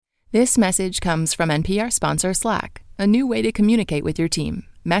This message comes from NPR sponsor Slack, a new way to communicate with your team.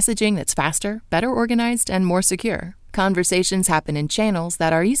 Messaging that's faster, better organized, and more secure. Conversations happen in channels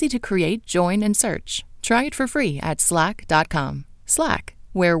that are easy to create, join, and search. Try it for free at slack.com. Slack,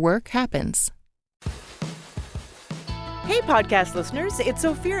 where work happens. Hey, podcast listeners, it's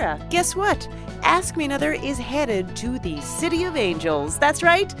Ophira. Guess what? Ask Me Another is headed to the City of Angels. That's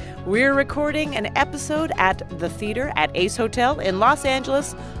right. We're recording an episode at the theater at Ace Hotel in Los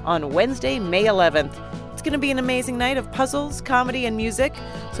Angeles on Wednesday, May 11th. It's going to be an amazing night of puzzles, comedy, and music.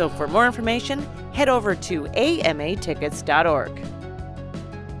 So for more information, head over to amatickets.org.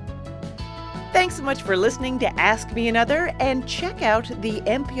 Thanks so much for listening to Ask Me Another, and check out the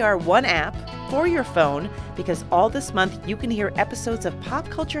NPR One app for your phone, because all this month you can hear episodes of Pop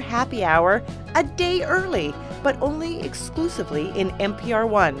Culture Happy Hour a day early, but only exclusively in NPR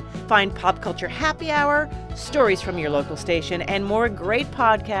One. Find Pop Culture Happy Hour, stories from your local station, and more great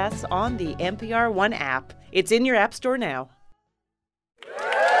podcasts on the NPR One app. It's in your app store now.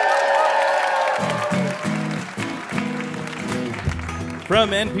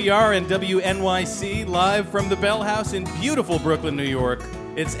 From NPR and WNYC, live from the Bell House in beautiful Brooklyn, New York,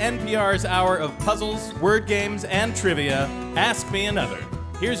 it's NPR's hour of puzzles, word games, and trivia. Ask Me Another.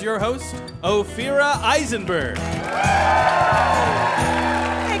 Here's your host, Ophira Eisenberg.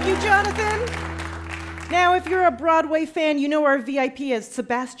 Thank you, Jonathan. Now, if you're a Broadway fan, you know our VIP as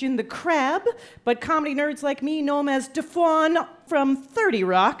Sebastian the Crab, but comedy nerds like me know him as DeFawn from 30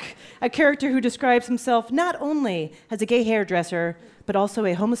 Rock, a character who describes himself not only as a gay hairdresser, but also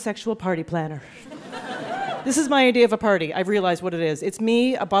a homosexual party planner. This is my idea of a party. I've realized what it is. It's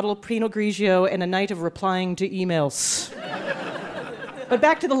me, a bottle of Pinot Grigio, and a night of replying to emails. But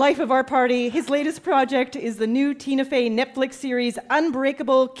back to the life of our party. His latest project is the new Tina Fey Netflix series,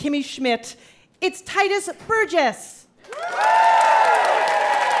 Unbreakable Kimmy Schmidt. It's Tituss Burgess.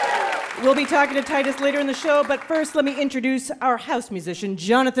 We'll be talking to Tituss later in the show, but first let me introduce our house musician,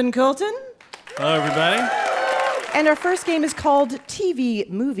 Jonathan Coulton. Hello, everybody. And our first game is called TV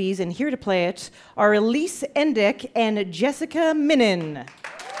Movies, and here to play it are Elise Endek and Jessica Minin.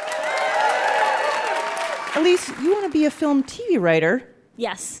 Elise, you want to be a film TV writer.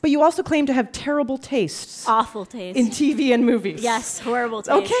 Yes. But you also claim to have terrible tastes. Awful taste. In TV and movies. Yes, horrible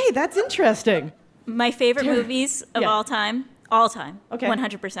taste. Okay, that's interesting. My favorite movies of all time, okay.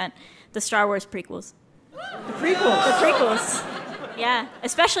 100%, the Star Wars prequels. The prequels? The prequels. Yeah,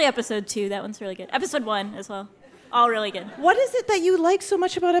 especially Episode 2, that one's really good. Episode 1 as well. All really good. What is it that you like so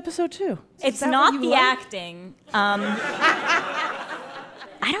much about Episode 2? It's not the acting. I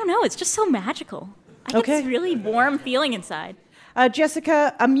don't know, it's just so magical. I get this really warm feeling inside.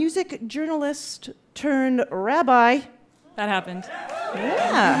 Jessica, a music journalist turned rabbi. That happened.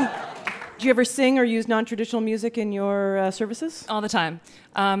 Yeah. Do you ever sing or use non-traditional music in your services? All the time.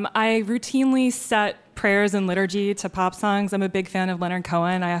 I routinely set prayers and liturgy to pop songs. I'm a big fan of Leonard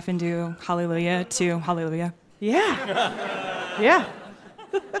Cohen. I often do Hallelujah to Hallelujah. Yeah. Yeah.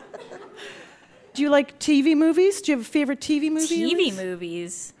 Do you like TV movies? Do you have a favorite TV movie? TV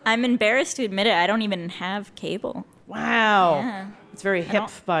movies? I'm embarrassed to admit it. I don't even have cable. Wow. Yeah. It's very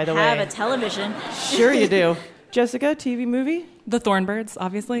hip, by the way. I have a television. Sure you do. Jessica, TV movie? The Thornbirds,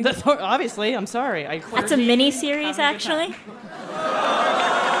 obviously. Obviously, I'm sorry. That's a mini-series, actually.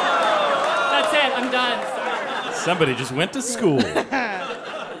 That's it, I'm done. Somebody just went to school.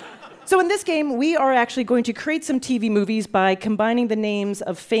 So in this game, we are actually going to create some TV movies by combining the names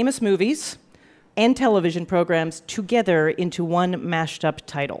of famous movies and television programs together into one mashed up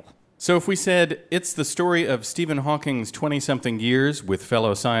title. So if we said, it's the story of Stephen Hawking's 20-something years with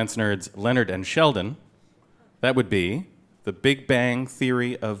fellow science nerds Leonard and Sheldon, that would be The Big Bang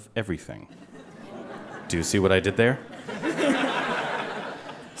Theory of Everything. Do you see what I did there?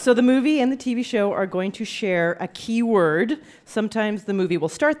 So the movie and the TV show are going to share a key word. Sometimes the movie will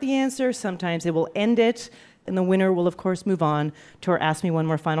start the answer, sometimes it will end it, and the winner will, of course, move on to our Ask Me One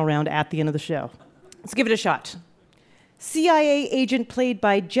More final round at the end of the show. Let's give it a shot. CIA agent played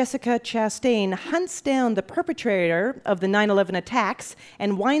by Jessica Chastain hunts down the perpetrator of the 9/11 attacks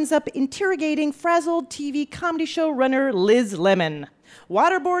and winds up interrogating frazzled TV comedy show runner Liz Lemon.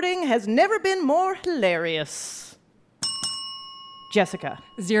 Waterboarding has never been more hilarious. Jessica.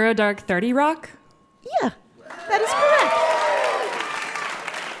 Zero Dark 30 Rock? Yeah, that is correct.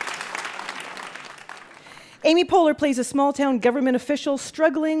 Amy Poehler plays a small-town government official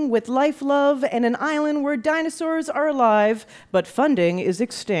struggling with life, love, and an island where dinosaurs are alive, but funding is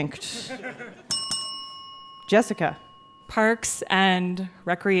extinct. Jessica. Parks and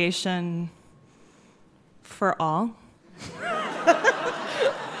Recreation for All?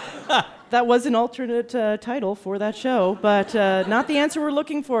 That was an alternate title for that show, but not the answer we're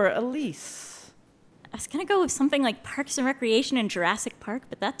looking for. Elise. I was going to go with something like Parks and Recreation and Jurassic Park,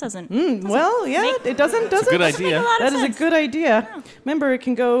 but that doesn't. Well, yeah, it doesn't. It's a good idea. That is a good idea. Yeah. Remember, it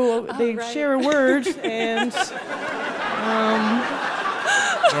can go, they share a word, and...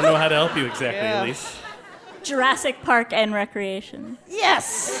 I don't know how to help you exactly, Elise. Jurassic Park and Recreation.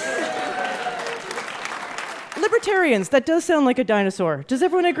 Yes! Libertarians, that does sound like a dinosaur. Does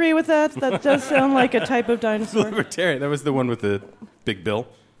everyone agree with that? That does sound like a type of dinosaur. Libertarian, that was the one with the big bill.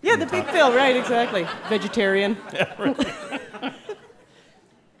 Yeah, the big bill, right, exactly. Vegetarian. Yeah, right.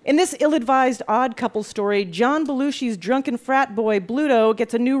 In this ill-advised odd couple story, John Belushi's drunken frat boy, Bluto,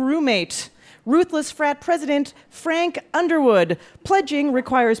 gets a new roommate. Ruthless frat president Frank Underwood. Pledging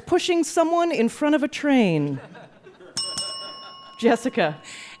requires pushing someone in front of a train. Jessica.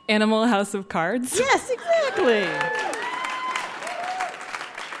 Animal House of Cards. Yes, exactly.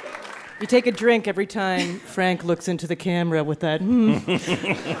 You take a drink every time Frank looks into the camera with that.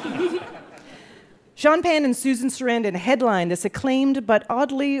 Sean Penn and Susan Sarandon headline this acclaimed but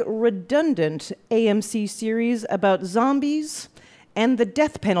oddly redundant AMC series about zombies and the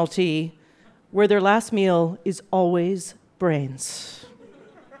death penalty, where their last meal is always brains.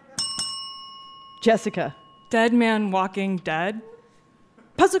 Jessica. Dead Man Walking Dead.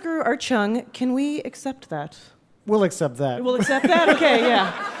 Puzzle Guru Art Chung, can we accept that? We'll accept that. We'll accept that? Okay,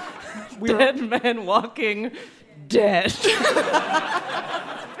 yeah. Dead Man Walking Dead.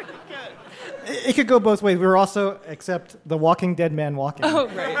 It could go both ways. We were also accept the Walking Dead Man Walking. Oh,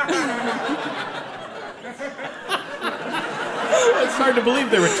 right. It's hard to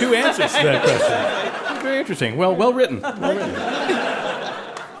believe there were two answers to that question. Very interesting. Well written. Well written.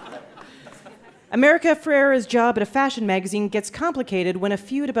 America Ferrera's job at a fashion magazine gets complicated when a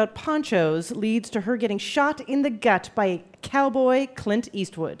feud about ponchos leads to her getting shot in the gut by cowboy Clint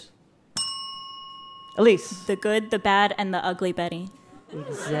Eastwood. Elise. The Good, the Bad, and the Ugly Betty.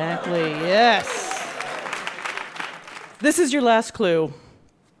 Exactly, yes. This is your last clue.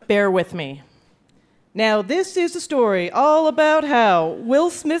 Bear with me. Now, this is a story all about how Will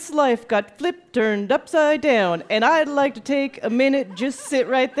Smith's life got turned upside down, and I'd like to take a minute, just sit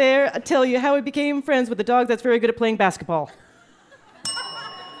right there, tell you how he became friends with a dog that's very good at playing basketball.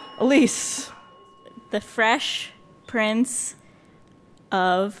 Elise. The Fresh Prince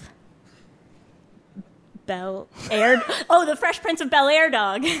of Bel Air. Oh, the Fresh Prince of Bel Air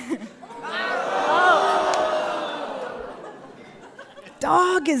dog.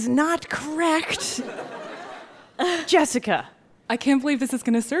 Dog is not correct. Jessica. I can't believe this is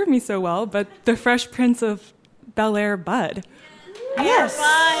going to serve me so well, but the Fresh Prince of Bel Air Bud. Yes.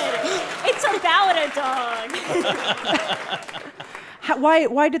 Bud. It's about a dog.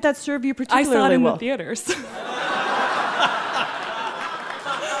 Why did that serve you particularly well? I saw it in the theaters.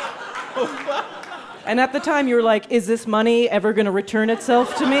 And at the time, you were like, is this money ever going to return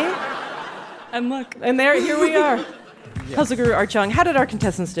itself to me? And look. And here we are. Puzzle Guru Art Chung, how did our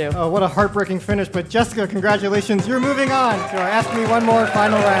contestants do? Oh, what a heartbreaking finish. But Jessica, congratulations. You're moving on to our Ask Me One More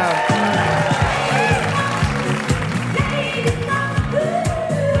final round.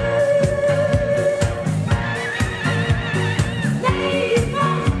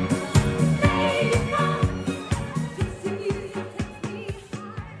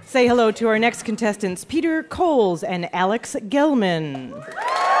 Say hello to our next contestants, Peter Coles and Alex Gelman.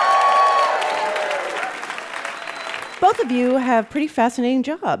 Both of you have pretty fascinating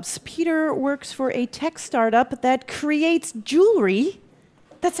jobs. Peter works for a tech startup that creates jewelry.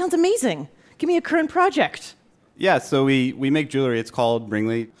 That sounds amazing. Give me a current project. Yeah, so we make jewelry. It's called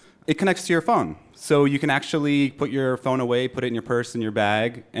Bringley. It connects to your phone. So you can actually put your phone away, put it in your purse, in your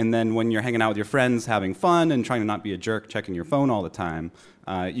bag, and then when you're hanging out with your friends, having fun and trying to not be a jerk, checking your phone all the time,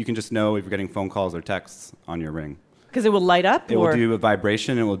 you can just know if you're getting phone calls or texts on your ring. Because it will light up? It will do a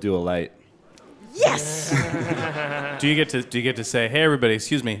vibration, and it will do a light. Yes! Do you get to say, hey, everybody,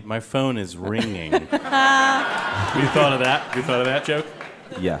 excuse me, my phone is ringing? You thought of that? You thought of that joke?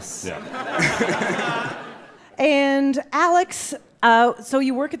 Yes. Yeah. And Alex, so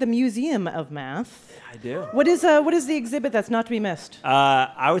you work at the Museum of Math. I do. What is the exhibit that's not to be missed?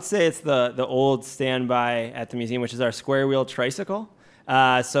 I would say it's the old standby at the museum, which is our square wheel tricycle.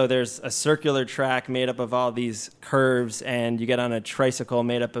 So there's a circular track made up of all these curves, and you get on a tricycle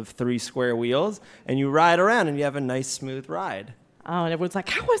made up of 3 square wheels, and you ride around, and you have a nice, smooth ride. Oh, and everyone's like,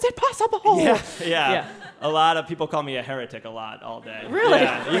 how is it possible? Yeah. A lot of people call me a heretic a lot all day. Really?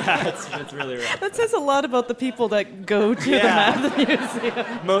 Yeah, it's really rough. That says a lot about the people that go to the Math Museum.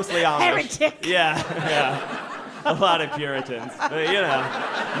 Mostly Amish. Heretic! Yeah. A lot of Puritans.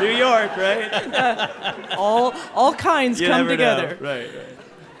 New York, right? All kinds you come never together. know. Right.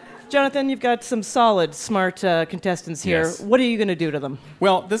 Jonathan, you've got some solid, smart contestants here. Yes. What are you going to do to them?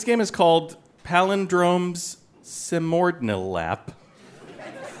 Well, this game is called Palindrome's Simordnilap.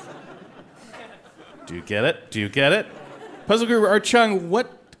 Do you get it? Do you get it? Puzzle Guru Art Chung,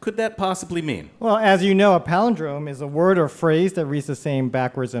 what could that possibly mean? Well, as you know, a palindrome is a word or phrase that reads the same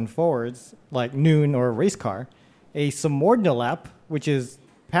backwards and forwards, like noon or race car. A Simordnilap, which is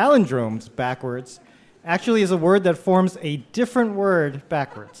palindromes backwards, actually is a word that forms a different word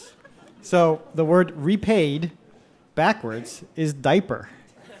backwards. So the word repaid backwards is diaper.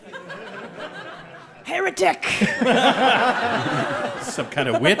 Heretic! Some kind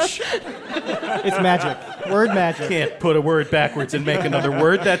of witch? It's magic. Word magic. Can't put a word backwards and make another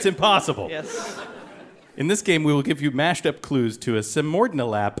word. That's impossible. Yes. In this game, we will give you mashed up clues to a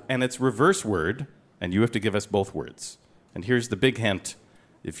Simordnilap and its reverse word, and you have to give us both words. And here's the big hint.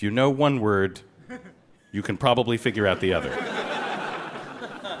 If you know one word, you can probably figure out the other.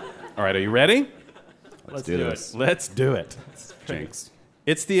 All right, are you ready? Let's do it. Let's do it. Jinx.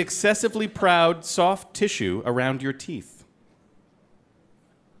 It's the excessively proud, soft tissue around your teeth.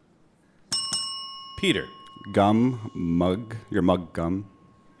 Peter. Gum, mug, your mug gum.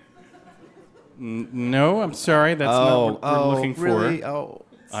 No, I'm sorry. That's not what we're looking really? for. Oh,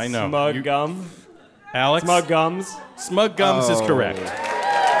 I know. Smug gum. Alex? Smug gums. Smug gums is correct.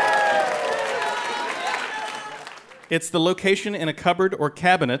 It's the location in a cupboard or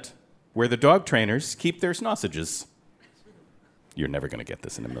cabinet where the dog trainers keep their sausages. You're never going to get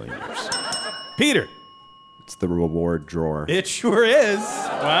this in a million years. Peter. it's the reward drawer. It sure is.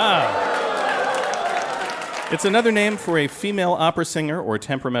 Wow. It's another name for a female opera singer or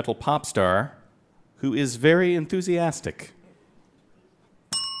temperamental pop star who is very enthusiastic.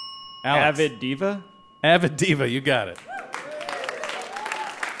 Alex. Avid diva. Avid diva, you got it.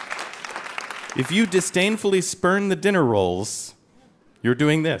 If you disdainfully spurn the dinner rolls, you're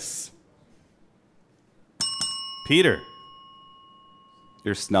doing this. Peter.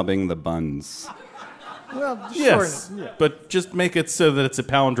 You're snubbing the buns. Well, just Yes, shorten it. Yeah. but just make it so that it's a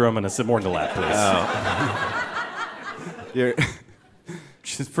palindrome and a subordinate, please. You're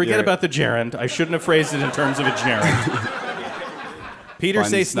Just forget You're- about the gerund. I shouldn't have phrased it in terms of a gerund. Peter, Bun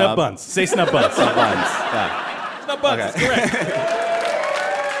say snub snub. buns. Say snub buns. buns. Yeah. Snub buns is correct.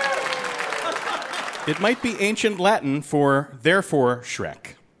 It might be ancient Latin for therefore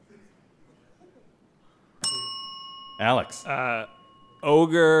Shrek. Alex.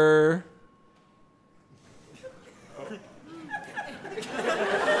 Ogre. There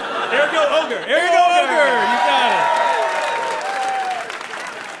you go, ogre. There you go, ogre. You got it.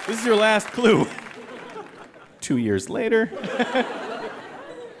 This is your last clue. 2 years later.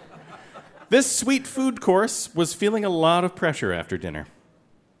 This sweet food course was feeling a lot of pressure after dinner.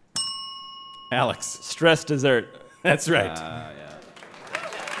 Alex. Stress dessert. That's right.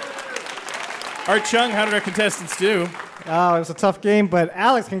 Art Chung, how did our contestants do? Oh, it was a tough game, but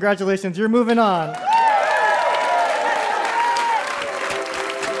Alex, congratulations. You're moving on.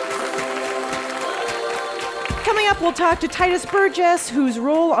 Coming up, we'll talk to Tituss Burgess, whose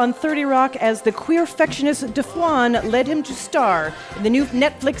role on 30 Rock as the queer-fectionist Defuan led him to star in the new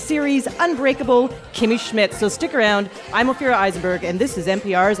Netflix series Unbreakable, Kimmy Schmidt. So stick around. I'm Ophira Eisenberg, and this is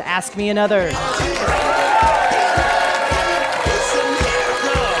NPR's Ask Me Another.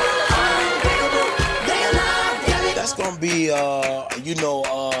 That's gonna be,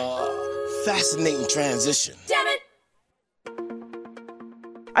 fascinating transition.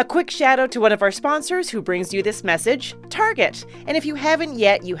 A quick shout out to one of our sponsors who brings you this message, Target. And if you haven't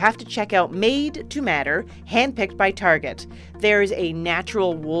yet, you have to check out Made to Matter, handpicked by Target. There's a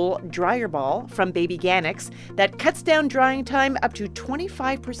natural wool dryer ball from Baby Ganix that cuts down drying time up to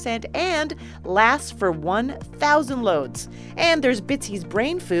 25% and lasts for 1,000 loads. And there's Bitsy's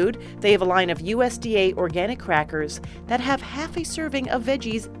Brain Food. They have a line of USDA organic crackers that have half a serving of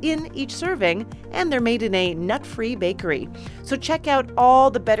veggies in each serving, and they're made in a nut-free bakery. So check out all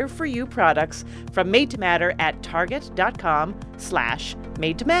the Better For You products from Made to Matter at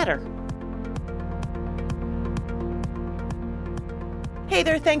target.com/made to matter. Hey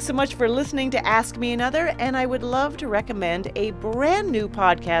there, thanks so much for listening to Ask Me Another, and I would love to recommend a brand new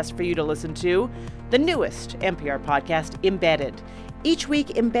podcast for you to listen to, the newest NPR podcast, Embedded. Each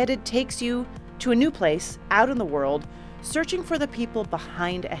week, Embedded takes you to a new place out in the world, searching for the people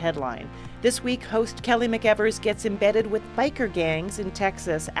behind a headline. This week, host Kelly McEvers gets embedded with biker gangs in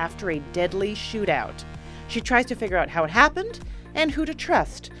Texas after a deadly shootout. She tries to figure out how it happened and who to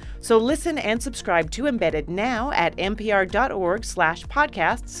trust. So listen and subscribe to Embedded now at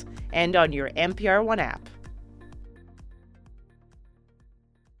npr.org/podcasts and on your NPR One app.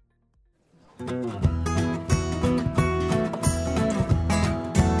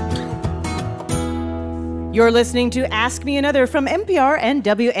 You're listening to Ask Me Another from NPR and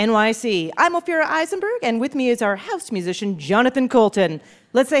WNYC. I'm Ophira Eisenberg, and with me is our house musician, Jonathan Colton.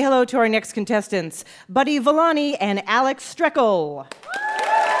 Let's say hello to our next contestants, Buddy Villani and Alex Streckel.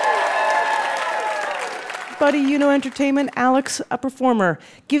 Buddy, you know entertainment. Alex, a performer.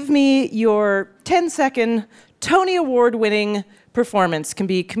 Give me your 10-second Tony Award-winning performance. Can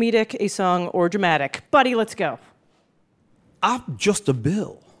be comedic, a song, or dramatic. Buddy, let's go. I'm just a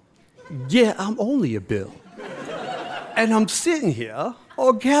bill. Yeah, I'm only a bill. And I'm sitting here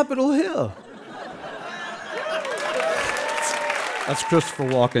on Capitol Hill. That's Christopher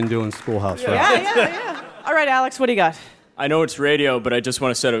Walken doing Schoolhouse, right? Yeah. All right, Alex, what do you got? I know it's radio, but I just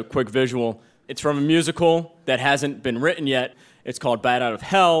want to set a quick visual. It's from a musical that hasn't been written yet. It's called Bat Out of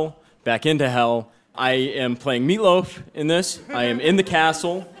Hell, Back into Hell. I am playing Meatloaf in this. I am in the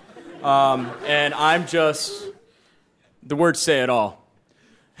castle. And I'm just... The words say it all.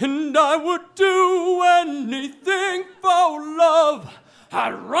 And I would do anything for love.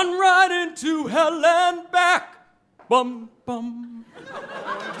 I'd run right into hell and back. Bum, bum.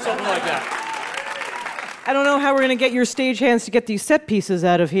 Something like that. I don't know how we're going to get your stage hands to get these set pieces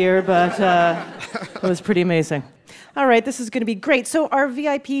out of here, but it was pretty amazing. All right, this is going to be great. So our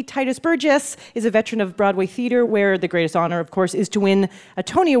VIP, Tituss Burgess, is a veteran of Broadway theater, where the greatest honor, of course, is to win a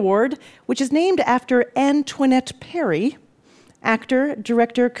Tony Award, which is named after Antoinette Perry, actor,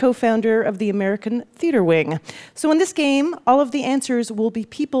 director, co-founder of the American Theater Wing. So in this game, all of the answers will be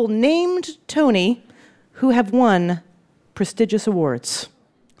people named Tony who have won prestigious awards.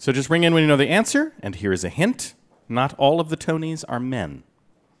 So just ring in when you know the answer, and here is a hint. Not all of the Tonys are men.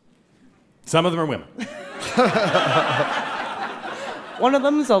 Some of them are women. One of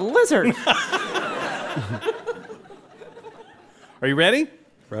them's a lizard. Are you ready?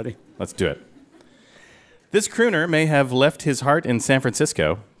 Ready. Let's do it. This crooner may have left his heart in San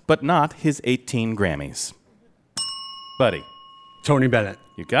Francisco, but not his 18 Grammys. Buddy. Tony Bennett.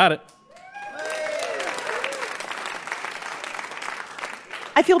 You got it.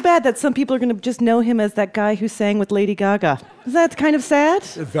 I feel bad that some people are going to just know him as that guy who sang with Lady Gaga. Is that kind of sad?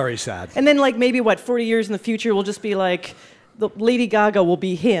 Very sad. And then, maybe 40 years in the future, we'll just be like, Lady Gaga will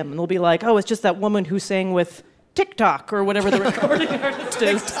be him. And they'll be like, oh, it's just that woman who sang with TikTok or whatever the recording artist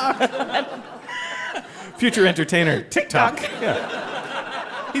is. Future entertainer, TikTok.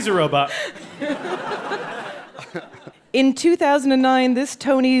 Yeah. He's a robot. In 2009, this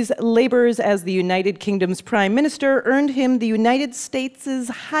Tony's labors as the United Kingdom's Prime Minister earned him the United States'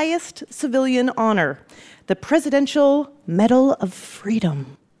 highest civilian honor, the Presidential Medal of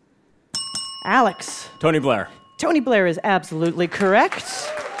Freedom. Alex. Tony Blair. Tony Blair is absolutely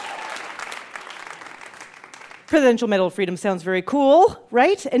correct. Presidential Medal of Freedom sounds very cool,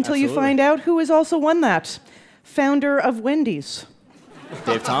 right? Until you find out who has also won that. Founder of Wendy's.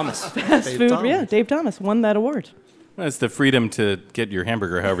 Dave Thomas. Fast food, yeah, Dave Thomas won that award. Well, it's the freedom to get your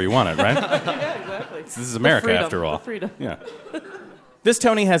hamburger however you want it, right? Yeah, exactly. This is America, after all. The freedom. Yeah. This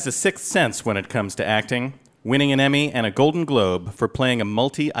Tony has a sixth sense when it comes to acting, winning an Emmy and a Golden Globe for playing a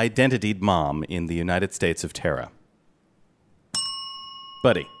multi-identitied mom in the United States of Terra.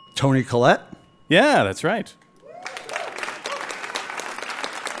 Buddy. Toni Collette. Yeah, that's right.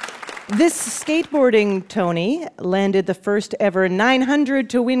 This skateboarding Tony landed the first ever 900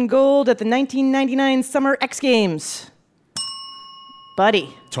 to win gold at the 1999 Summer X Games.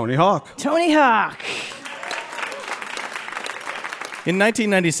 Buddy. Tony Hawk. Tony Hawk. In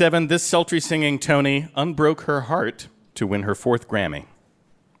 1997, this sultry singing Tony unbroke her heart to win her fourth Grammy.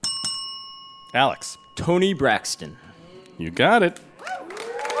 Alex. Tony Braxton. You got it.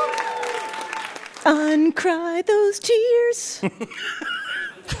 Uncry those tears.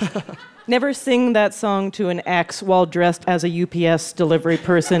 Never sing that song to an ex while dressed as a UPS delivery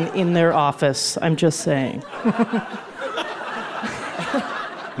person in their office. I'm just saying.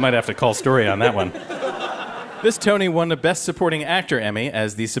 Might have to call story on that one. This Tony won the Best Supporting Actor Emmy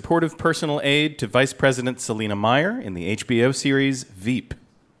as the supportive personal aide to Vice President Selina Meyer in the HBO series Veep.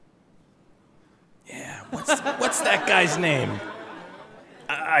 Yeah, what's that guy's name?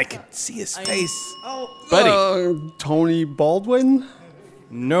 I can see his face. Buddy. Tony Baldwin?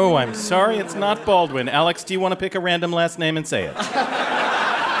 No, I'm sorry, it's not Baldwin. Alex, do you want to pick a random last name and say it? It's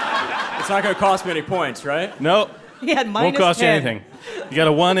not going to cost me any points, right? No. He had minus Won't cost 10. you anything. You got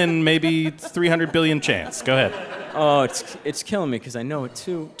a 1 in maybe 300 billion chance. Go ahead. Oh, it's killing me because I know it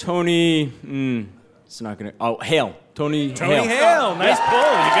too. Tony, it's not going to... Oh, Hale. Tony Hale. Nice pull.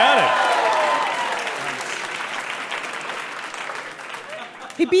 You got it.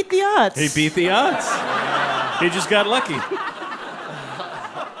 He beat the odds. He beat the odds. He just got lucky.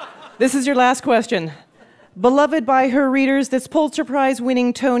 This is your last question. Beloved by her readers, this Pulitzer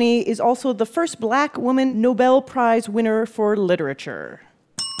Prize-winning Tony is also the first black woman Nobel Prize winner for literature.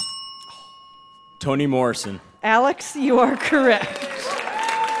 Toni Morrison. Alex, you are correct.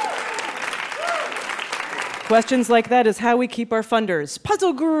 Questions like that is how we keep our funders.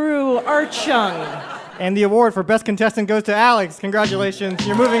 Puzzle guru Art Chung. And the award for best contestant goes to Alex. Congratulations.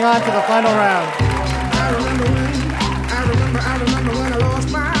 You're moving on to the final round. I remember when I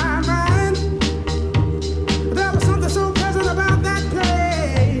lost my mind. There was something so pleasant about that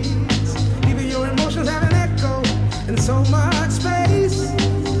place. Even your emotions have an echo in so much space.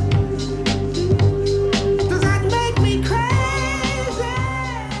 Does that make me crazy?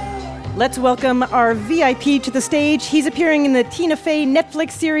 Let's welcome our VIP to the stage. He's appearing in the Tina Fey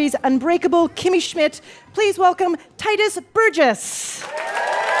Netflix series Unbreakable, Kimmy Schmidt. Please welcome Tituss Burgess.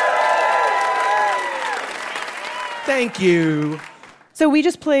 Thank you. So we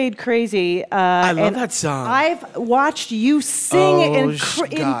just played Crazy. I love that song. I've watched you sing an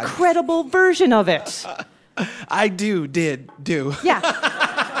incredible version of it. I did.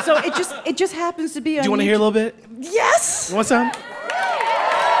 Yeah. So it just happens to be on Do you want to hear a little bit? Yes. You want some?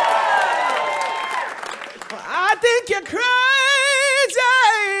 I think you're crazy.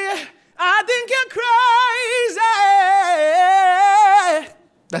 I think you're crazy.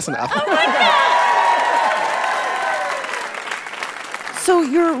 That's enough. Oh my God. So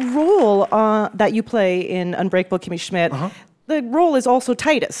your role that you play in Unbreakable, Kimmy Schmidt, the role is also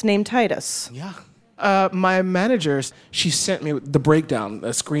Tituss, named Tituss. Yeah. My manager, she sent me the breakdown, a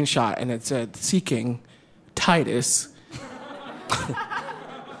screenshot, and it said, seeking Tituss,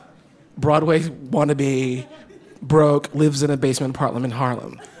 Broadway wannabe, broke, lives in a basement apartment in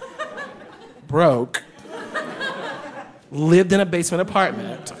Harlem. Broke, lived in a basement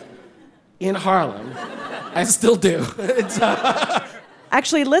apartment in Harlem. I still do.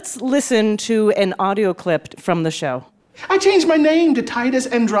 Actually, let's listen to an audio clip from the show. I changed my name to Tituss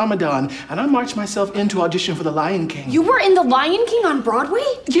Andromedon, and I marched myself in to audition for The Lion King. You were in The Lion King on Broadway?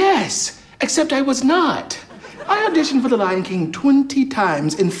 Yes, except I was not. I auditioned for The Lion King 20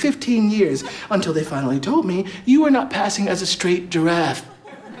 times in 15 years until they finally told me you are not passing as a straight giraffe.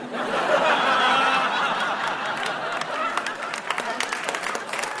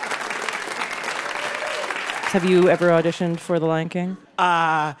 Have you ever auditioned for The Lion King?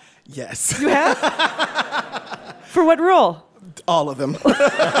 Yes. You have? For what role? All of them.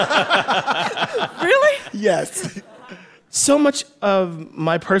 Really? Yes. So much of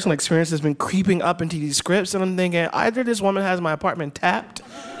my personal experience has been creeping up into these scripts, and I'm thinking, either this woman has my apartment tapped,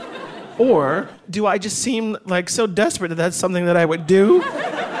 or do I just seem like so desperate that that's something that I would do?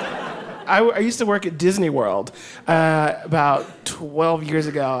 I used to work at Disney World about 12 years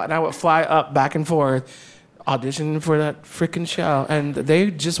ago, and I would fly up back and forth, auditioning for that freaking show, and they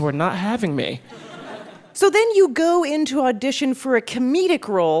just were not having me. So then you go into audition for a comedic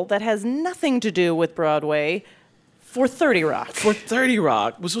role that has nothing to do with Broadway for 30 Rock. For 30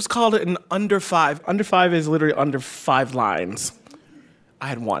 Rock, which was called an under 5. Under 5 is literally under 5 lines. I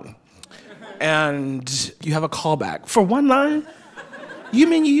had 1. And you have a callback. For 1 line? You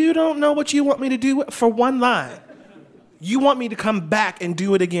mean you don't know what you want me to do for 1 line? You want me to come back and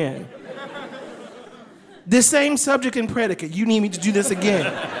do it again? The same subject and predicate. You need me to do this again.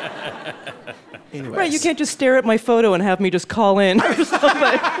 Anyways. Right, you can't just stare at my photo and have me just call in.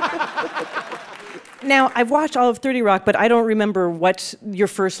 Now, I've watched all of 30 Rock, but I don't remember what your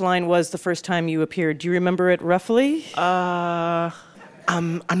first line was the first time you appeared. Do you remember it roughly?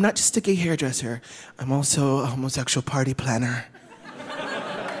 I'm not just a gay hairdresser. I'm also a homosexual party planner.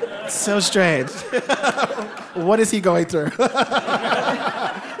 So strange. What is he going through?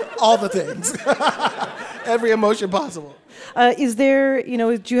 All the things. Every emotion possible. Is there,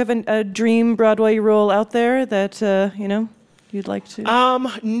 do you have a dream Broadway role out there that, you'd like to?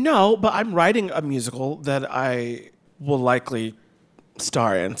 No, but I'm writing a musical that I will likely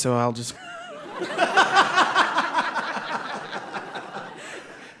star in, so I'll just...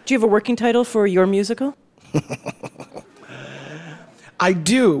 Do you have a working title for your musical? I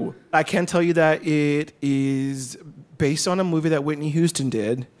do. I can tell you that it is based on a movie that Whitney Houston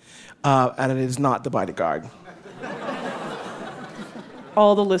did, and it is not The Bodyguard.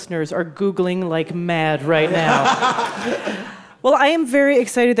 All the listeners are Googling like mad right now. Well, I am very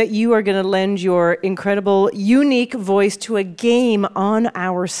excited that you are going to lend your incredible, unique voice to a game on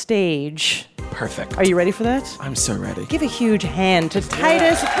our stage. Perfect. Are you ready for that? I'm so ready. Give a huge hand to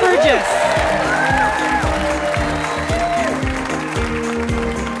Tituss Burgess.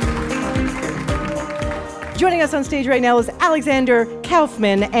 Joining us on stage right now is Alexander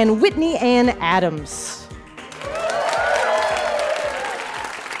Kaufman and Whitney Ann Adams.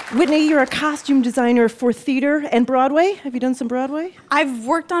 Whitney, you're a costume designer for theater and Broadway. Have you done some Broadway? I've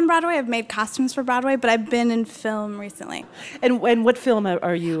worked on Broadway. I've made costumes for Broadway, but I've been in film recently. And what film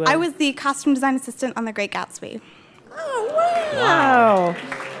are you? I was the costume design assistant on The Great Gatsby. Oh, wow.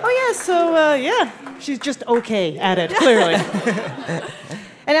 Oh, yeah, so, she's just okay at it, clearly.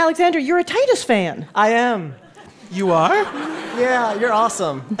 And Alexander, you're a Tituss fan. I am. You are? Yeah, you're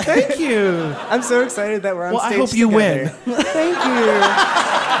awesome. Thank you. I'm so excited that we're on stage I hope you together. win. Thank you.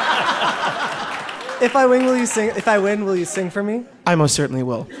 If I win, will you sing? If I win, will you sing for me? I most certainly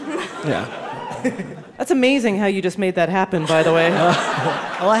will. Yeah. That's amazing how you just made that happen, by the way.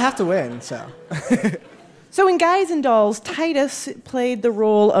 Well, I have to win, so. So in Guys and Dolls, Tituss played the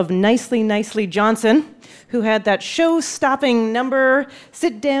role of Nicely Nicely Johnson, who had that show-stopping number,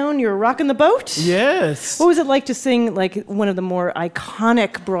 Sit Down, You're Rockin' the Boat. Yes. What was it like to sing like one of the more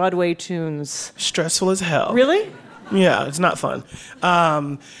iconic Broadway tunes? Stressful as hell. Really? Yeah, it's not fun.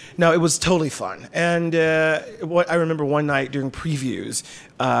 No, it was totally fun. And what I remember one night during previews,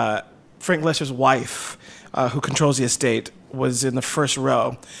 Frank Lesser's wife, who controls the estate, was in the first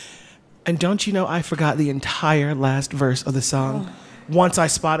row. And don't you know, I forgot the entire last verse of the song. Oh. Once I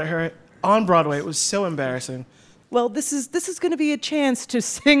spotted her on Broadway, it was so embarrassing. Well, this is going to be a chance to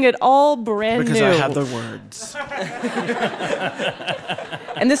sing it all brand new. Because I have the words.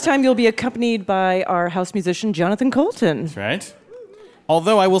 And this time you'll be accompanied by our house musician, Jonathan Colton. That's right.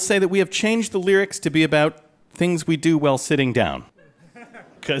 Although I will say that we have changed the lyrics to be about things we do while sitting down.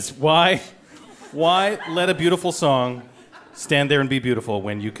 Because why let a beautiful song stand there and be beautiful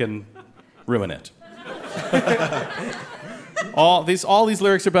when you can ruin it? all these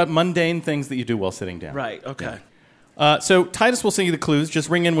lyrics are about mundane things that you do while sitting down. Right, okay. Yeah. So Tituss will sing you the clues. Just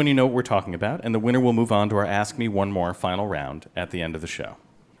ring in when you know what we're talking about, and the winner will move on to our Ask Me One More final round at the end of the show.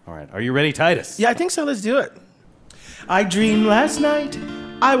 All right, are you ready, Tituss? Yeah, I think so. Let's do it. I dreamed last night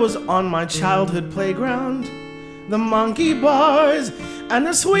I was on my childhood playground. The monkey bars and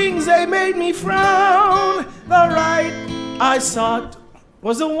the swings, they made me frown. The right I sought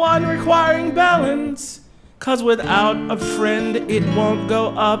was the one requiring balance, 'cause without a friend it won't go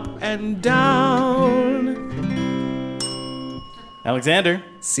up and down. Alexander?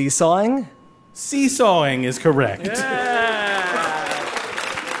 Seesawing? Seesawing is correct. Yeah.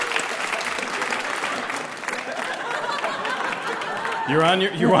 You're on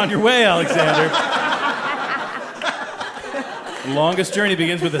your way, Alexander. The longest journey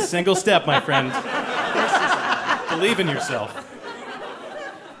begins with a single step, my friend. Believe in yourself.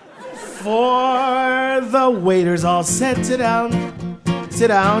 For the waiters all said, sit down,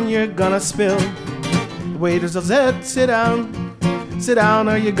 you're gonna spill. Waiters all said, sit down,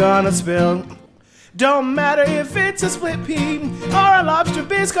 or you're gonna spill. Don't matter if it's a split pea, or a lobster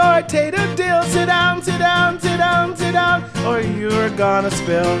bisque, or a tater dill. Sit down, or you're gonna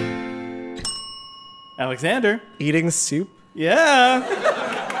spill. Alexander? Eating soup? Yeah.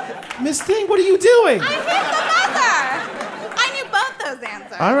 Miss Thing, what are you doing? I hit the buzzer. I knew both those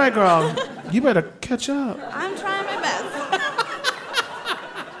answers. All right, girl. You better catch up. I'm trying my best.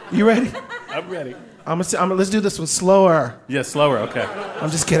 You ready? I'm ready. Let's do this one slower. Yeah, slower, okay. I'm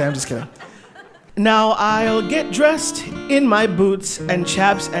just kidding. Now I'll get dressed in my boots and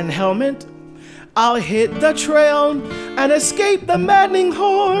chaps and helmet. I'll hit the trail and escape the maddening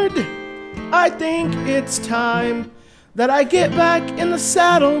horde. I think it's time that I get back in the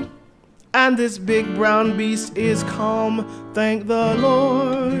saddle, and this big brown beast is calm, thank the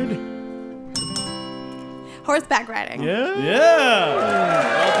Lord. Horseback riding. Yeah.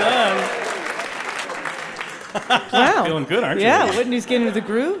 Well done. Wow. Feeling good, aren't you? Yeah, Whitney's getting into the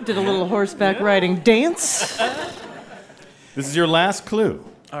groove, did a little horseback riding dance. This is your last clue.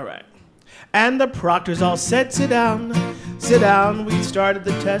 All right. And the proctors all said, sit down, we started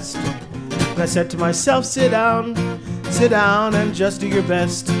the test. And I said to myself, sit down, and just do your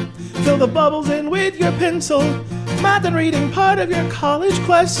best. Fill the bubbles in with your pencil. Math and reading part of your college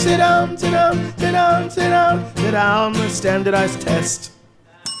quest. Sit down, the standardized test.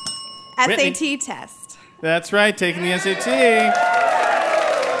 SAT test. That's right, taking the SAT.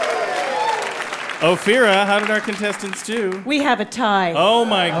 Ophira, how did our contestants do? We have a tie. Oh,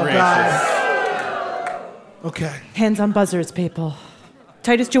 my gracious. God. Okay. Hands on buzzers, people.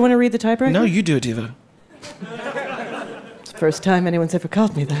 Tituss, do you want to read the tiebreaker? No, you do it, Diva. It's the first time anyone's ever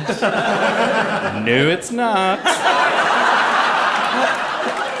called me that. No, it's not.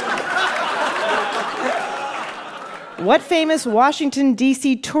 What famous Washington,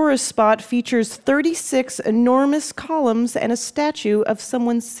 D.C. tourist spot features 36 enormous columns and a statue of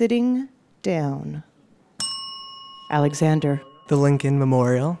someone sitting down? Alexander. The Lincoln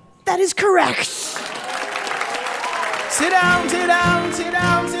Memorial. That is correct. Sit down, sit down, sit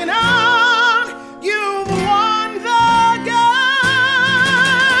down, sit down. You've won the game.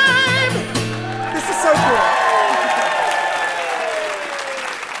 This is so cool.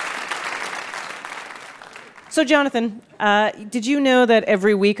 So, Jonathan, did you know that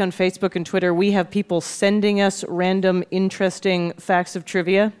every week on Facebook and Twitter we have people sending us random, interesting facts of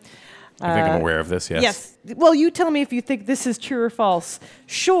trivia? I think I'm aware of this, yes. Yes. Well, you tell me if you think this is true or false.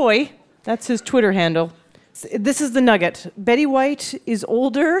 Shoy, that's his Twitter handle. This is the nugget. Betty White is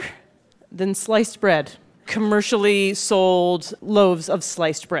older than sliced bread. Commercially sold loaves of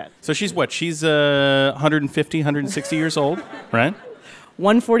sliced bread. So she's what? She's 150, 160 years old, right?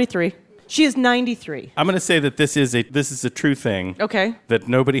 143. She is 93. I'm going to say that this is a true thing. Okay. That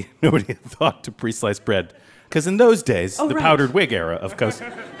nobody had thought to pre-slice bread, because in those days, the right. powdered wig era, of course,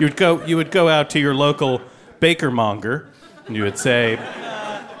 you would go out to your local baker monger, and you would say,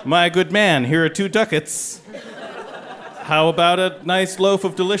 "My good man, here are 2 ducats. How about a nice loaf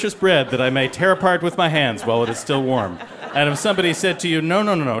of delicious bread that I may tear apart with my hands while it is still warm?" And if somebody said to you, "No,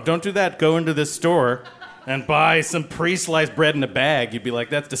 don't do that. Go into this store and buy some pre-sliced bread in a bag," you'd be like,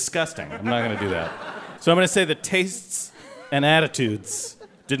 "That's disgusting. I'm not going to do that." So I'm going to say that tastes and attitudes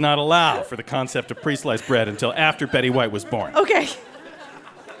did not allow for the concept of pre-sliced bread until after Betty White was born. Okay.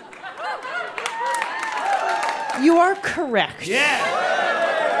 You are correct. Yeah.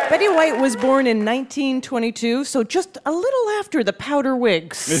 Betty White was born in 1922, so just a little after the powder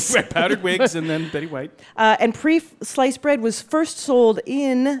wigs. Powdered wigs and then Betty White. And pre-sliced bread was first sold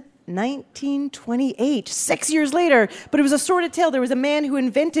in 1928, 6 years later. But it was a sordid tale. There was a man who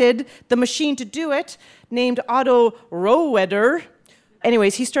invented the machine to do it, named Otto Rohwedder.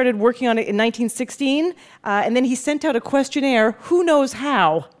 Anyways, he started working on it in 1916, and then he sent out a questionnaire. Who knows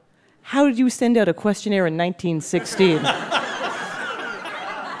how? How did you send out a questionnaire in 1916?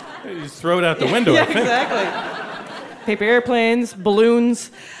 You just throw it out the window, Yeah, I think. exactly. Paper airplanes,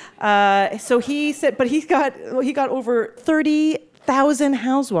 balloons. So he said, but he got over 30,000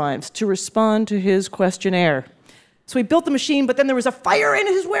 housewives to respond to his questionnaire. So he built the machine, but then there was a fire in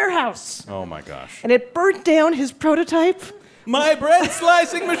his warehouse. Oh my gosh. And it burnt down his prototype. My bread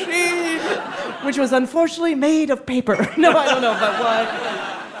slicing machine! Which was unfortunately made of paper. No, I don't know, but why?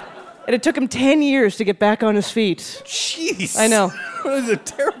 And it took him 10 years to get back on his feet. Jeez. I know. That is a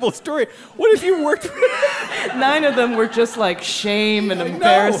terrible story. What if you worked for... 9 of them were just like shame and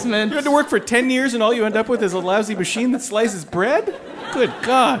embarrassment. You had to work for 10 years and all you end up with is a lousy machine that slices bread? Good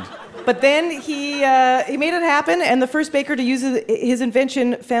God. But then he made it happen, and the first baker to use his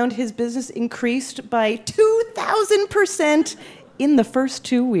invention found his business increased by 2,000% in the first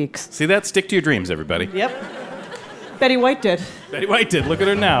 2 weeks. See that? Stick to your dreams, everybody. Yep. Betty White did. Betty White did. Look at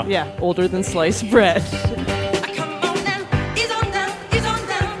her now. Yeah, older than sliced bread.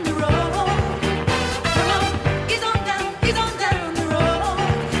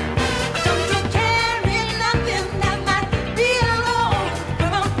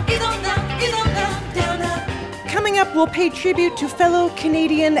 Coming up, we'll pay tribute to fellow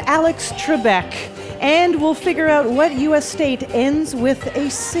Canadian Alex Trebek. And we'll figure out what U.S. state ends with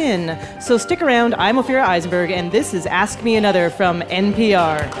a sin. So stick around. I'm Ophira Eisenberg, and this is Ask Me Another from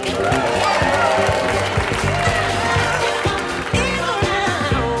NPR.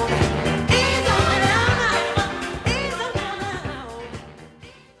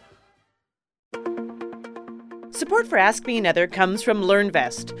 Support for Ask Me Another comes from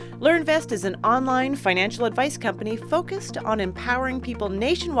LearnVest. LearnVest is an online financial advice company focused on empowering people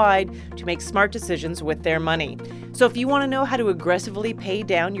nationwide to make smart decisions with their money. So if you want to know how to aggressively pay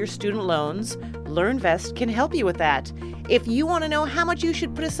down your student loans, LearnVest can help you with that. If you want to know how much you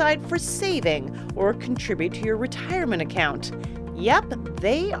should put aside for saving or contribute to your retirement account, yep,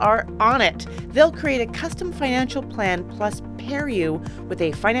 they are on it. They'll create a custom financial plan plus pair you with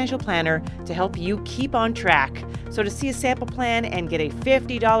a financial planner to help you keep on track. So to see a sample plan and get a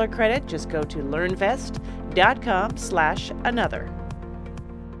 $50 credit, just go to learnvest.com/another.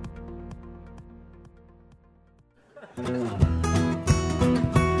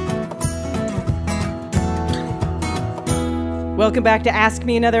 Welcome back to Ask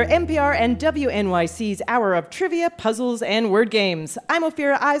Me Another, NPR and WNYC's hour of trivia, puzzles, and word games. I'm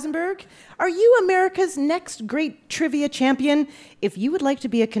Ophira Eisenberg. Are you America's next great trivia champion? If you would like to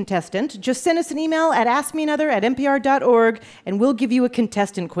be a contestant, just send us an email at askmeanother@npr.org, and we'll give you a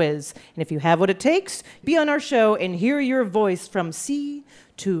contestant quiz. And if you have what it takes, be on our show and hear your voice from sea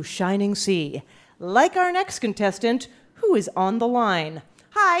to shining sea. Like our next contestant, who is on the line.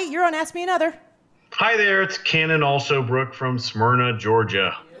 Hi, you're on Ask Me Another. Hi there, it's Cannon Alsobrook from Smyrna,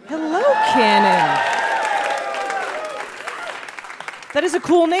 Georgia. Hello, Cannon. That is a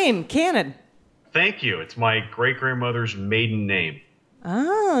cool name, Cannon. Thank you. It's my great-grandmother's maiden name.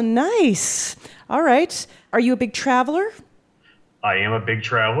 Ah, nice. All right. Are you a big traveler? I am a big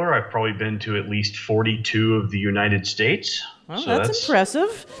traveler. I've probably been to at least 42 of the United States. Well, So that's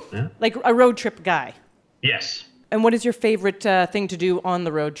impressive. Yeah. Like a road trip guy. Yes. And what is your favorite thing to do on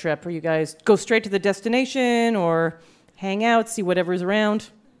the road trip? Are you guys go straight to the destination or hang out, see whatever's around?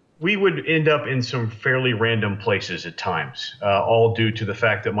 We would end up in some fairly random places at times, all due to the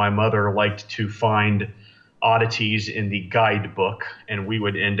fact that my mother liked to find oddities in the guidebook, and we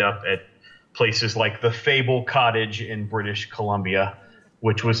would end up at places like the Fable Cottage in British Columbia,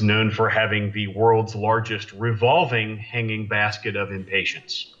 which was known for having the world's largest revolving hanging basket of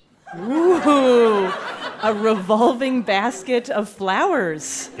impatience. Ooh, a revolving basket of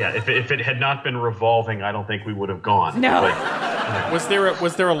flowers. Yeah, if it had not been revolving, I don't think we would have gone. No. Was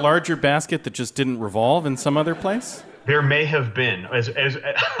there a larger basket that just didn't revolve in some other place? There may have been.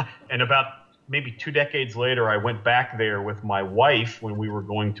 And about maybe 2 decades later, I went back there with my wife when we were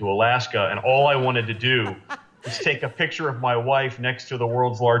going to Alaska, and all I wanted to do was take a picture of my wife next to the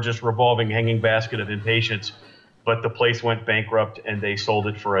world's largest revolving hanging basket of impatience. But the place went bankrupt, and they sold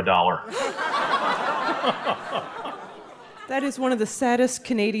it for $1. That is one of the saddest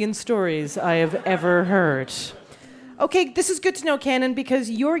Canadian stories I have ever heard. Okay, this is good to know, Cannon, because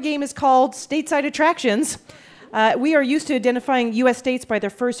your game is called Stateside Attractions. We are used to identifying U.S. states by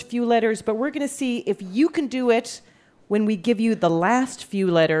their first few letters, but we're going to see if you can do it when we give you the last few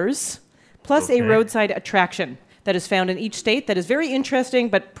letters, plus a roadside attraction that is found in each state that is very interesting,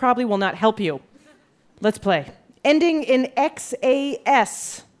 but probably will not help you. Let's play. Ending in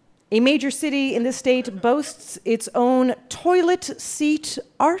XAS, a major city in this state boasts its own toilet seat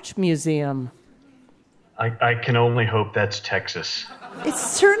art museum. I can only hope that's Texas. It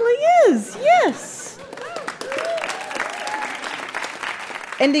certainly is, yes.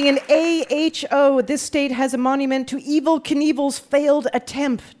 Ending in AHO, this state has a monument to Evel Knievel's failed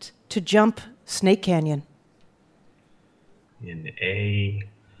attempt to jump Snake Canyon. In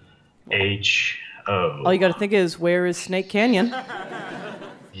AHO. All you got to think is, where is Snake Canyon?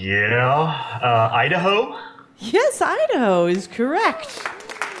 Yeah, Idaho? Yes, Idaho is correct.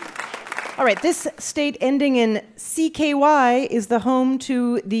 All right, this state ending in CKY is the home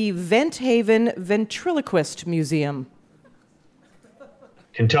to the Vent Haven Ventriloquist Museum.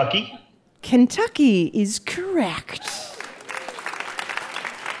 Kentucky? Kentucky is correct.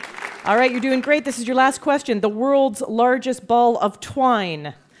 All right, you're doing great. This is your last question. The world's largest ball of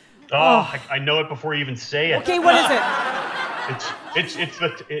twine. I know it before you even say it. Okay, what is it?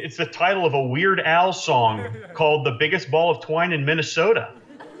 It's the title of a Weird Al song called "The Biggest Ball of Twine in Minnesota."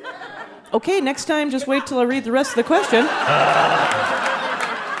 Okay, next time, just wait till I read the rest of the question.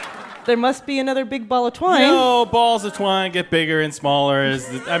 There must be another big ball of twine. No, balls of twine get bigger and smaller.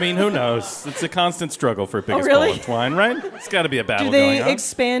 Who knows? It's a constant struggle for biggest ball of twine, right? It's got to be a battle going on. Do they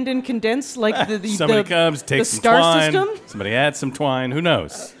expand and condense like somebody comes, takes some star twine. System? Somebody adds some twine. Who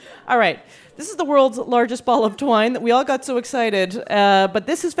knows? All right. This is the world's largest ball of twine that we all got so excited. But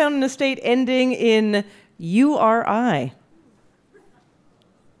this is found in a state ending in URI.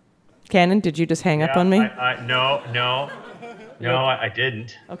 Cannon, did you just hang up on me? No, I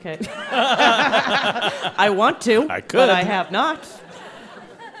didn't. Okay. I want to, I could. but I have not.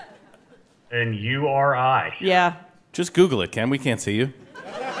 And URI. Yeah. Just Google it, Ken. We can't see you.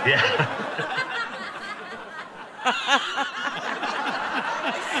 Yeah.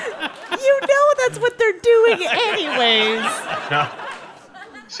 You know that's what they're doing anyways. No.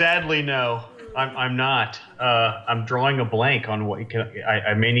 Sadly, no. I'm not. I'm drawing a blank on what you can.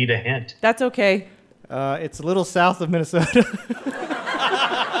 I may need a hint. That's okay. It's a little south of Minnesota.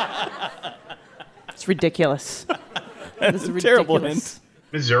 It's ridiculous. That's a terrible hint.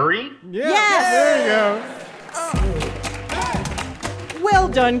 Missouri? Yeah. Yes. There you go. Well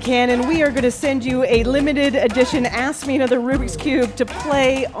done, Cannon. We are going to send you a limited edition Ask Me Another Rubik's Cube to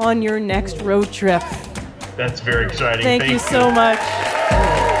play on your next road trip. That's very exciting. Thank you so much.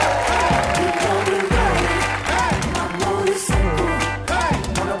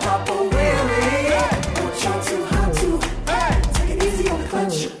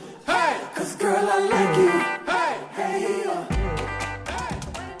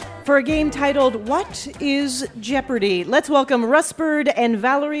 For a game titled What is Jeopardy? Let's welcome Russ Bird and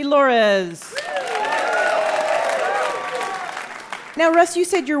Valerie Lores. Now, Russ, you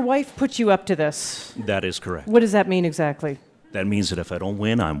said your wife put you up to this. That is correct. What does that mean exactly? That means that if I don't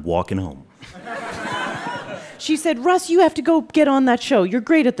win, I'm walking home. She said, Russ, you have to go get on that show. You're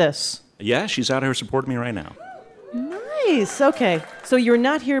great at this. Yeah, she's out here supporting me right now. Nice. Okay. So you're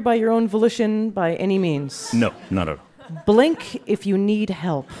not here by your own volition by any means. No, not at all. Blink if you need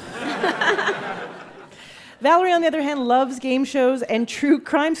help. Valerie, on the other hand, loves game shows and true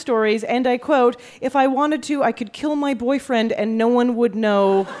crime stories, and I quote, "If I wanted to, I could kill my boyfriend and no one would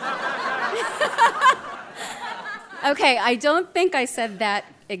know." Okay, I don't think I said that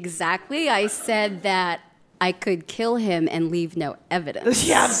exactly. I said that I could kill him and leave no evidence.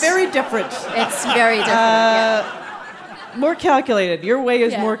 Yeah, very different. It's very different. Yeah. More calculated. Your way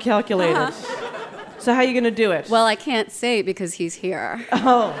is more calculated. Uh-huh. So how are you going to do it? Well, I can't say because he's here.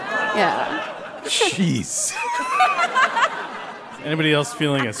 Oh. Yeah. Jeez. Anybody else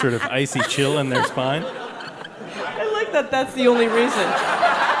feeling a sort of icy chill in their spine? I like that that's the only reason.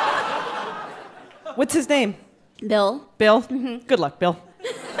 What's his name? Bill. Bill? Mm-hmm. Good luck, Bill.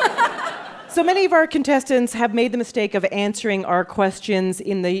 So many of our contestants have made the mistake of answering our questions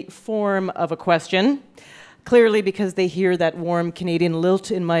in the form of a question. Clearly because they hear that warm Canadian lilt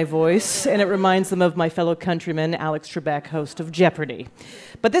in my voice, and it reminds them of my fellow countryman, Alex Trebek, host of Jeopardy!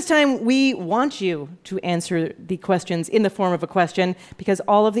 But this time, we want you to answer the questions in the form of a question, because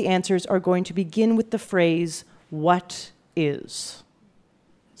all of the answers are going to begin with the phrase, "What is?"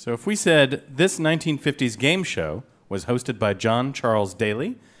 So if we said this 1950s game show was hosted by John Charles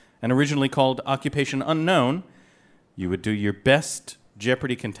Daly and originally called Occupation Unknown, you would do your best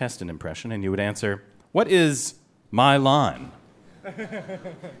Jeopardy! Contestant impression, and you would answer, "What is my line?"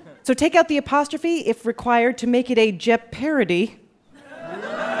 So take out the apostrophe if required to make it a Jep parody.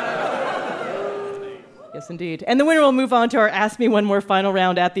 Yes, indeed. And the winner will move on to our Ask Me One More final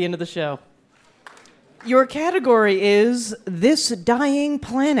round at the end of the show. Your category is This Dying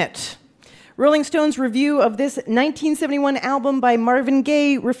Planet. Rolling Stone's review of this 1971 album by Marvin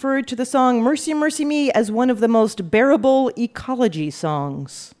Gaye referred to the song Mercy, Mercy Me as one of the most bearable ecology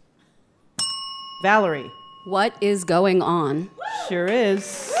songs. Valerie. What is going on? Sure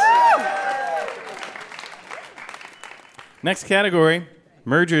is. Next category,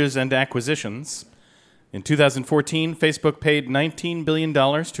 mergers and acquisitions. In 2014, Facebook paid $19 billion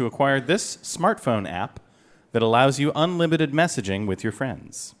to acquire this smartphone app that allows you unlimited messaging with your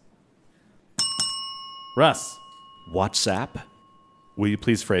friends. Russ. WhatsApp. Will you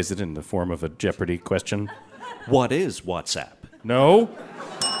please phrase it in the form of a Jeopardy! Question? What is WhatsApp? No.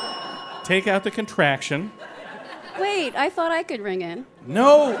 Take out the contraction. Wait, I thought I could ring in.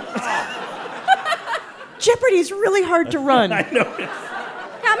 No. Jeopardy's really hard to run. I know.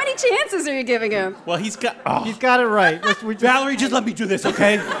 How many chances are you giving him? Well, he's got it right. Valerie, just let me do this,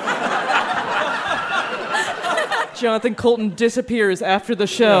 okay? Jonathan Colton disappears after the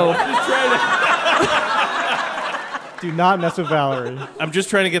show. Do not mess with Valerie. I'm just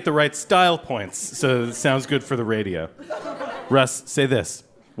trying to get the right style points so it sounds good for the radio. Russ, say this.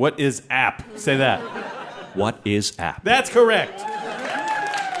 What is app? Say that. What is app? That's correct.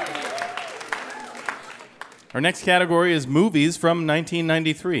 Our next category is movies from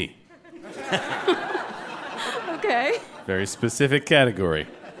 1993. Okay. Very specific category.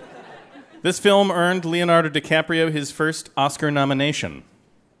 This film earned Leonardo DiCaprio his first Oscar nomination.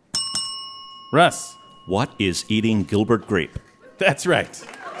 Russ. What is eating Gilbert Grape? That's right.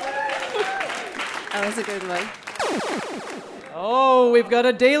 That was a good one. Oh, we've got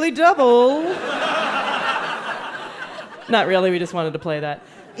a daily double. Not really, we just wanted to play that.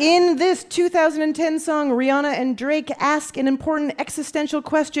 In this 2010 song, Rihanna and Drake ask an important existential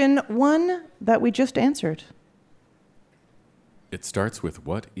question, one that we just answered. It starts with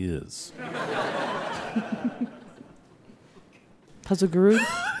what is. Puzzle Guru?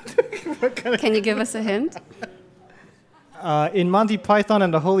 Can you give us a hint? In Monty Python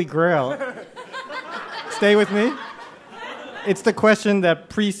and the Holy Grail. Stay with me. It's the question that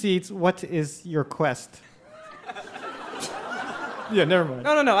precedes what is your quest. Yeah, never mind.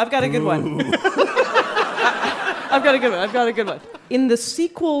 No, I've got a good one. I've got a good one. In the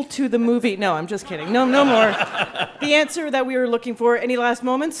sequel to the movie... No, I'm just kidding. No more. The answer that we were looking for. Any last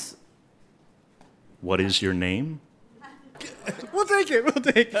moments? What is your name? We'll take it. We'll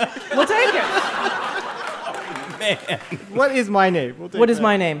take it. Man. What is my name? What is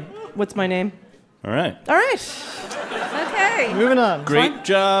my name? What's my name? All right. All right. Okay. Moving on. Great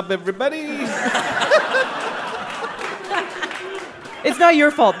job, everybody. It's not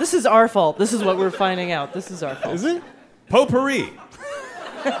your fault. This is our fault. This is what we're finding out. This is our fault. Is it? Potpourri.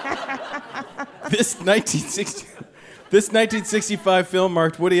 This 1965 film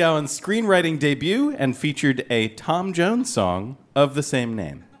marked Woody Allen's screenwriting debut and featured a Tom Jones song of the same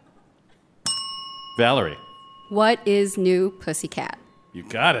name. Valerie. What is New Pussycat? You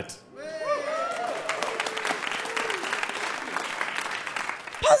got it.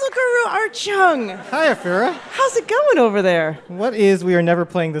 Puzzle Guru Art Chung. Hi, Afira. How's it going over there? What is we are never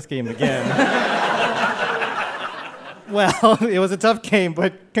playing this game again? Well, it was a tough game,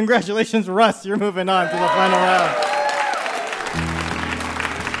 but congratulations, Russ. You're moving on to the final round.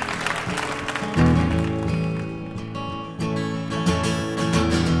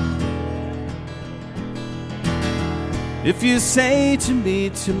 If you say to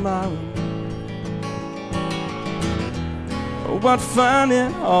me tomorrow, what fun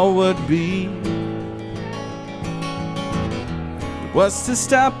it all would be. What's to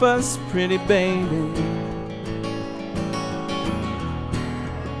stop us, pretty baby?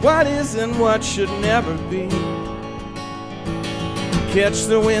 What is and what should never be? Catch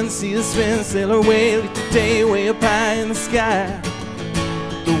the wind, see the spin, sail away today, way up high in the sky.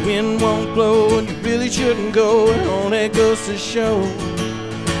 The wind won't blow and you really shouldn't go. It only goes to show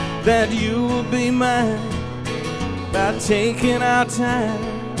that you will be mine by taking our time.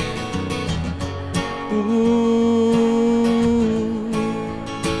 Ooh.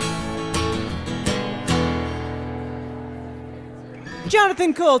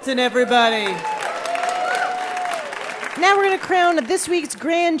 Jonathan Colton, everybody. Now we're going to crown this week's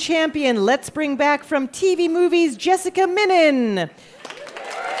grand champion. Let's bring back from TV movies Jessica Minnan.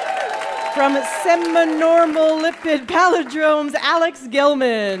 From Semi-Normal Lipid Palindromes, Alex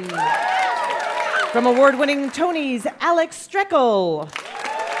Gilman. From award-winning Tonys, Alex Streckel.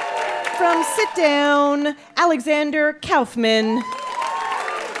 From Sit Down, Alexander Kaufman.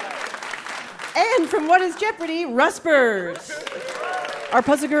 And from What is Jeopardy, Russ Bird. Our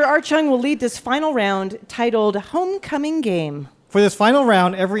puzzler Art Chung will lead this final round titled Homecoming Game. For this final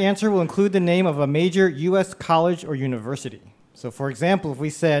round, every answer will include the name of a major U.S. college or university. So, for example, if we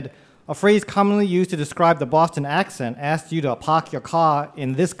said, a phrase commonly used to describe the Boston accent asked you to park your car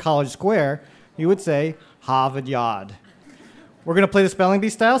in this college square, you would say Harvard Yard. We're going to play the spelling bee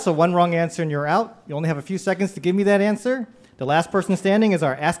style, so one wrong answer and you're out. You only have a few seconds to give me that answer. The last person standing is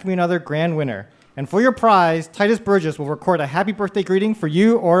our Ask Me Another grand winner. And for your prize, Tituss Burgess will record a happy birthday greeting for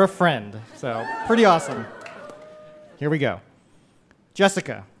you or a friend. So, pretty awesome. Here we go.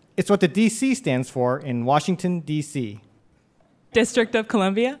 Jessica, it's what the D.C. stands for in Washington, D.C. District of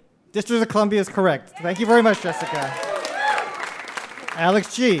Columbia? District of Columbia is correct. Thank you very much, Jessica.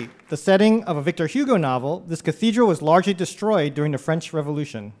 Alex G., the setting of a Victor Hugo novel, this cathedral was largely destroyed during the French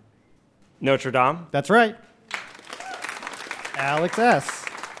Revolution. Notre Dame? That's right. Alex S.,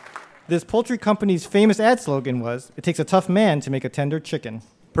 this poultry company's famous ad slogan was, it takes a tough man to make a tender chicken.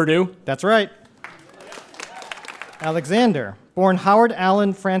 Purdue? That's right. Alexander, born Howard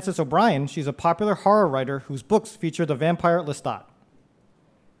Allen Francis O'Brien, she's a popular horror writer whose books feature the vampire Lestat.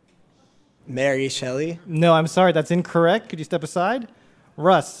 Mary Shelley? No, I'm sorry, that's incorrect. Could you step aside?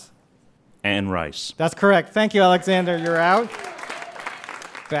 Russ. Anne Rice. That's correct. Thank you, Alexander. You're out.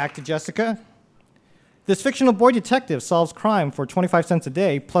 Back to Jessica. This fictional boy detective solves crime for 25 cents a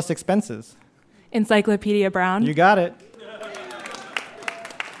day plus expenses. Encyclopedia Brown. You got it.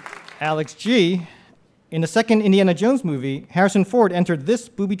 Alex G. In the second Indiana Jones movie, Harrison Ford entered this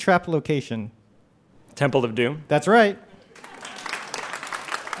booby-trapped location. Temple of Doom? That's right.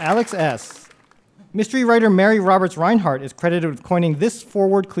 Alex S. Mystery writer Mary Roberts Reinhardt is credited with coining this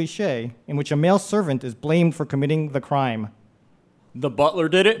forward cliche in which a male servant is blamed for committing the crime. The butler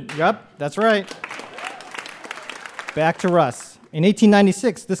did it? Yep, that's right. Back to Russ. In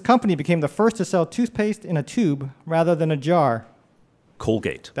 1896, this company became the first to sell toothpaste in a tube rather than a jar.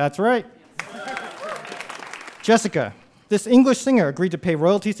 Colgate. That's right. Jessica. This English singer agreed to pay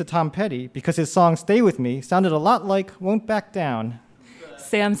royalties to Tom Petty because his song Stay With Me sounded a lot like Won't Back Down.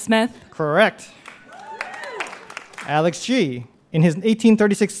 Sam Smith. Correct. Alex G. In his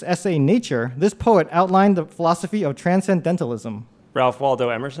 1836 essay Nature, this poet outlined the philosophy of transcendentalism. Ralph Waldo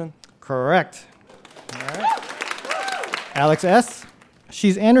Emerson? Correct. All right. Alex S.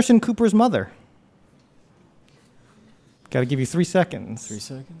 She's Anderson Cooper's mother. Got to give you 3 seconds. 3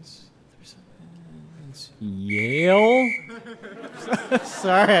 seconds. Yale?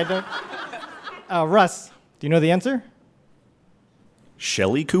 Sorry, I don't. Russ, do you know the answer?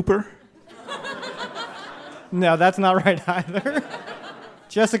 Shelley Cooper? No, that's not right either.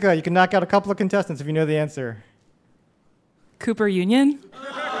 Jessica, you can knock out a couple of contestants if you know the answer. Cooper Union?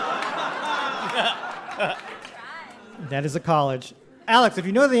 That is a college. Alex, if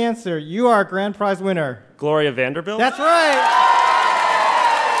you know the answer, you are a grand prize winner. Gloria Vanderbilt? That's right.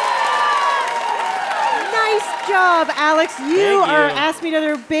 Nice job, Alex. You are Ask Me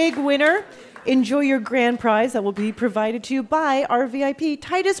Another big winner. Enjoy your grand prize that will be provided to you by our VIP,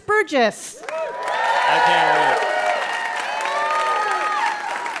 Tituss Burgess. I can't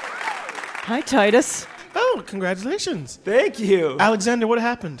Hi, wait. Titus. Oh, congratulations. Thank you. Alexander, what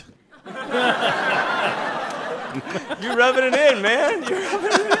happened? You're rubbing it in, man. You're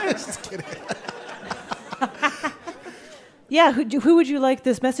rubbing it in. Just kidding. Yeah, who would you like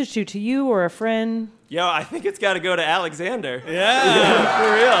this message to you or a friend? Yo, I think it's got to go to Alexander. Yeah.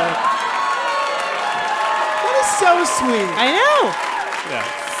 For real. That is so sweet. I know. Yeah.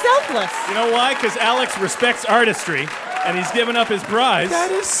 Selfless. You know why? Because Alex respects artistry, and he's given up his prize That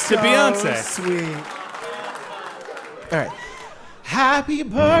is to so Beyonce. sweet. All right. Happy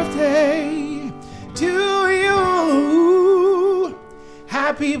birthday to you.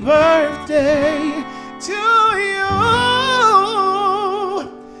 Happy birthday to you.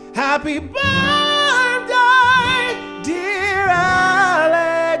 Happy birthday, dear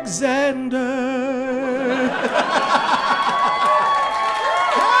Alexander.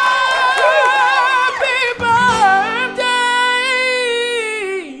 Happy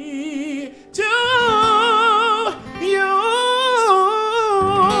birthday to you.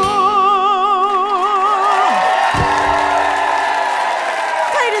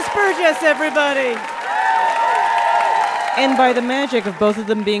 Tituss Burgess, everybody. And by the magic of both of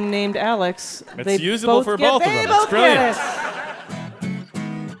them being named Alex, It's they usable both for get, both of they them. both It's brilliant. get it.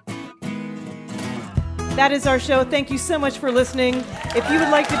 That is our show. Thank you so much for listening. If you would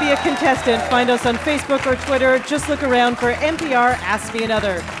like to be a contestant, find us on Facebook or Twitter. Just look around for NPR Ask Me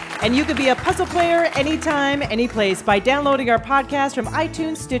Another. And you can be a puzzle player anytime, anyplace by downloading our podcast from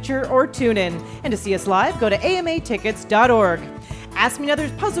iTunes, Stitcher, or TuneIn. And to see us live, go to amatickets.org. Ask Me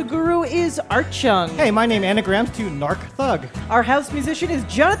Another's puzzle guru is Art Chung. Hey, my name anagrams to Narc Thug. Our house musician is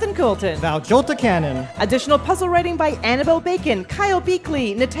Jonathan Colton. Val Jolta Cannon. Additional puzzle writing by Annabelle Bacon, Kyle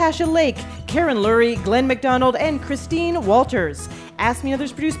Beakley, Natasha Lake, Karen Lurie, Glenn McDonald, and Christine Walters. Ask Me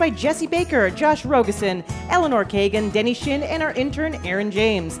Another's produced by Jesse Baker, Josh Rogeson, Eleanor Kagan, Denny Shin, and our intern Aaron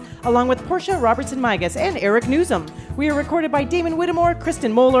James, along with Portia Robertson-Migas and Eric Newsom. We are recorded by Damon Whittemore,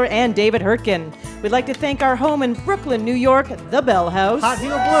 Kristen Moeller, and David Hurtgen. We'd like to thank our home in Brooklyn, New York, The Bell House. Hot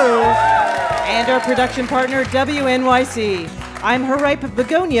Heel Blues. And our production partner, WNYC. I'm Haripe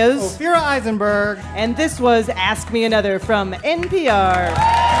Begonias. Ophira Eisenberg. And this was Ask Me Another from NPR.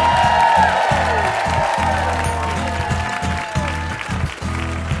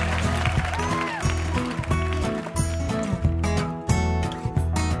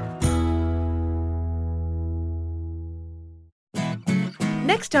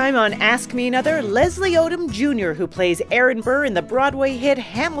 Next time on Ask Me Another, Leslie Odom Jr., who plays Aaron Burr in the Broadway hit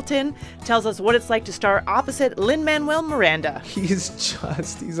Hamilton, tells us what it's like to star opposite Lin-Manuel Miranda. He's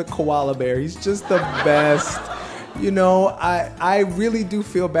a koala bear. He's just the best. You know, I really do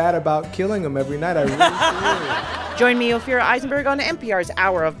feel bad about killing him every night. I really do. Join me, Ophira Eisenberg, on NPR's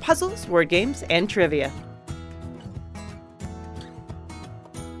Hour of Puzzles, Word Games, and Trivia.